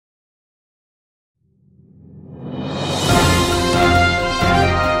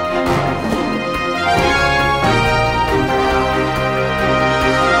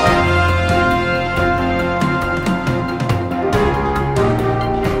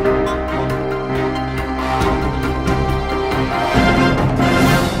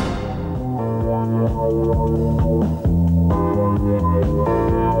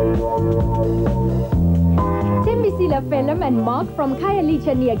Tom and Mark from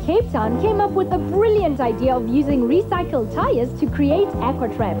Khayelitsha near Cape Town came up with a brilliant idea of using recycled tires to create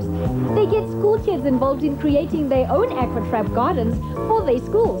aquatraps. They get school kids involved in creating their own aquatrap gardens for their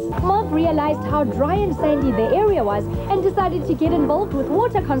schools. Mark realized how dry and sandy the area was and decided to get involved with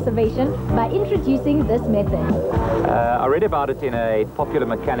water conservation by introducing this method. I read about it in a Popular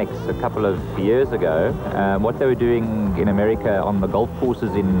Mechanics a couple of years ago. What they were doing in America on the golf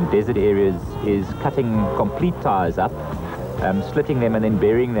courses in desert areas is cutting complete tires up, slitting them and then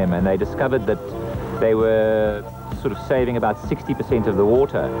burying them, and they discovered that they were sort of saving about 60% of the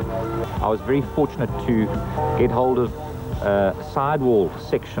water. I was very fortunate to get hold of a sidewall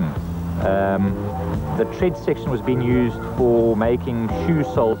section. The tread section was being used for making shoe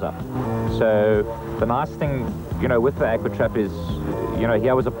soles up. So the nice thing, you know, with the Aquatrap is, you know,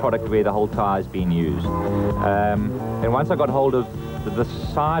 here was a product where the whole tire is being used. And once I got hold of the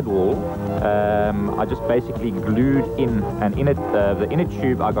sidewall, I just basically glued in, and in it, the inner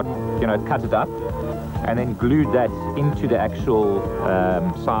tube, I got, you know, cut it up and then glued that into the actual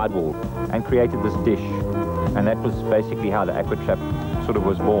sidewall and created this dish. And that was basically how the Aquatrap sort of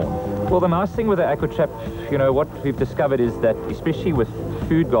was born. Well, the nice thing with the Aquatrap, you know, what we've discovered is that, especially with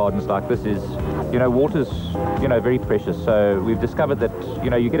food gardens like this, is, you know, water's, you know, very precious. So we've discovered that, you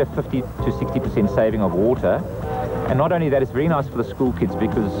know, you get a 50 to 60% saving of water. And not only that, it's very nice for the school kids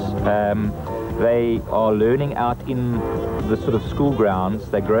because they are learning out in the sort of school grounds.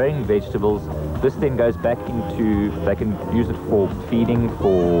 They're growing vegetables. This then goes back into, they can use it for feeding,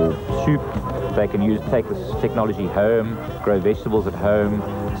 for soup. They can take this technology home, grow vegetables at home.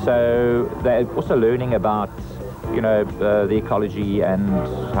 So they're also learning about, you know, the ecology and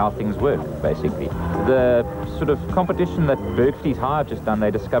how things work, basically. The sort of competition that Berkeley's High have just done,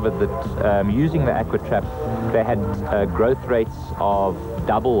 they discovered that using the Aquatrap, they had growth rates of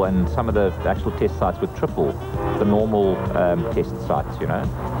double, and some of the actual test sites were triple the normal test sites, you know.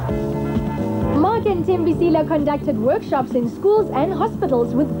 Mark and Tembisile conducted workshops in schools and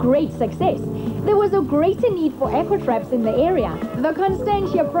hospitals with great success. There was a greater need for aquatraps in the area. The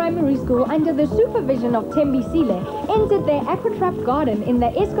Constantia Primary School, under the supervision of Tembisile, entered their aquatrap garden in the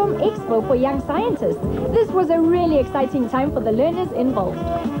Eskom Expo for Young Scientists. This was a really exciting time for the learners involved.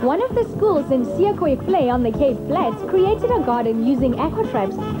 One of the schools in Siyakoyekplay on the Cape Flats created a garden using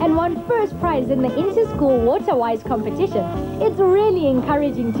aquatraps and won first prize in the inter-school water-wise competition. It's really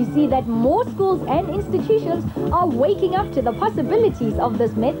encouraging to see that more schools and institutions are waking up to the possibilities of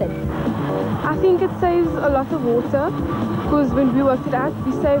this method. I think it saves a lot of water, because when we worked it out,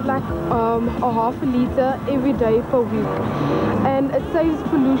 we save like a half a liter every day per week. And it saves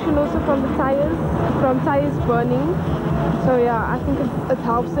pollution also from the tires burning. So yeah, I think it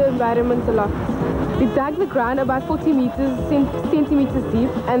helps the environment a lot. We dug the ground about 40 centimeters deep,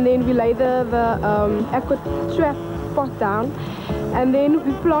 and then we laid the Aquatrap pot down. And then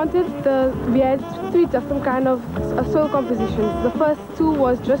we planted we had 3 different kind of soil compositions. The first 2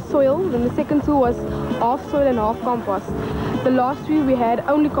 was just soil, then the second 2 was half soil and half compost. The last 3 we had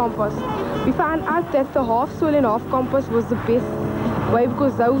only compost. We found out that the half soil and half compost was the best way,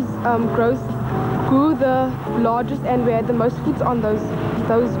 because those grew the largest and we had the most fruits on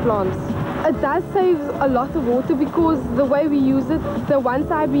those plants. It does save a lot of water, because the way we use it, the one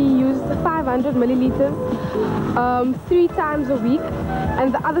side we used 500 milliliters 3 times a week,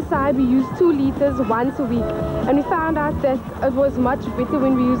 and the other side we used 2 liters once a week. And we found out that it was much better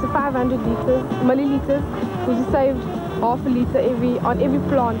when we used the 500 milliliters, because we saved half a liter on every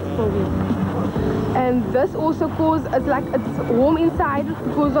plant per week. And this also causes, it's warm inside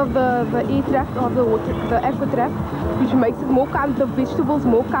because of the air trap of the aquatrap, which makes it more the vegetables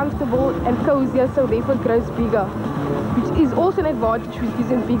more comfortable and cozier, so therefore it grows bigger, which is also an advantage with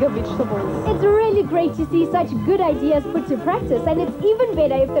using bigger vegetables. It's really great to see such good ideas put to practice, and it's even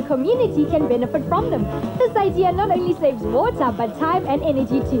better if the community can benefit from them. This idea not only saves water, but time and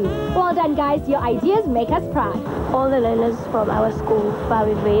energy too. Well done, guys. Your ideas make us proud. All the learners from our school found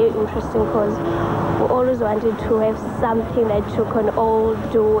it very interesting, because we always wanted to have something that you can all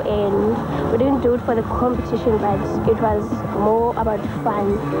do, and we didn't do it for the competition, but it was more about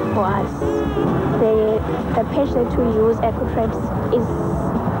fun for us. The patch that we use, Aquatraps, is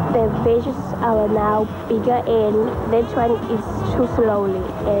the veggies are now bigger, and that one is too slowly.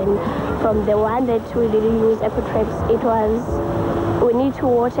 And from the one that we didn't use Aquatraps, it was, we need to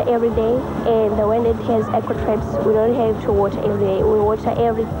water every day, and the one that has Aquatraps, we don't have to water every day. We water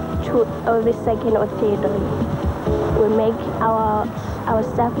every second or third day. We make our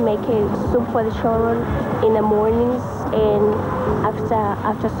staff make a soup for the children in the mornings and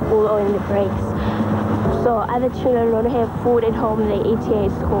after school or in the breaks. So other children don't have food at home, they eat here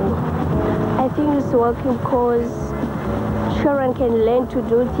at school. I think it's working because children can learn to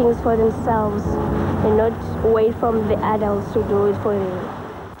do things for themselves and not wait from the adults to do it for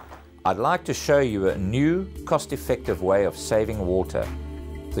them. I'd like to show you a new, cost-effective way of saving water.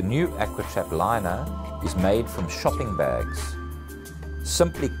 The new Aquatrap liner is made from shopping bags.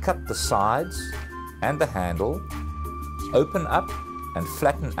 Simply cut the sides and the handle, open up and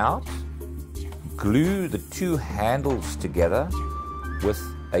flatten out, glue the two handles together with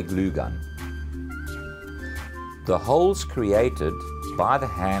a glue gun. The holes created by the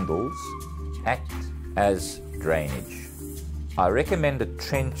handles act as drainage. I recommend a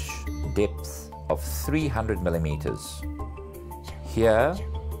trench depth of 300 millimeters. Here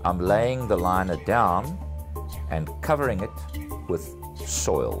I'm laying the liner down and covering it with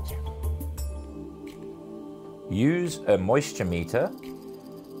soil. Use a moisture meter.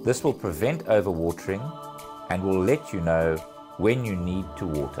 This will prevent overwatering and will let you know when you need to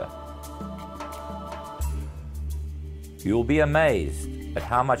water. You'll be amazed at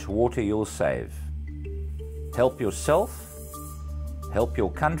how much water you'll save. Help yourself, help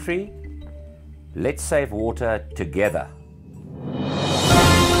your country. Let's save water together.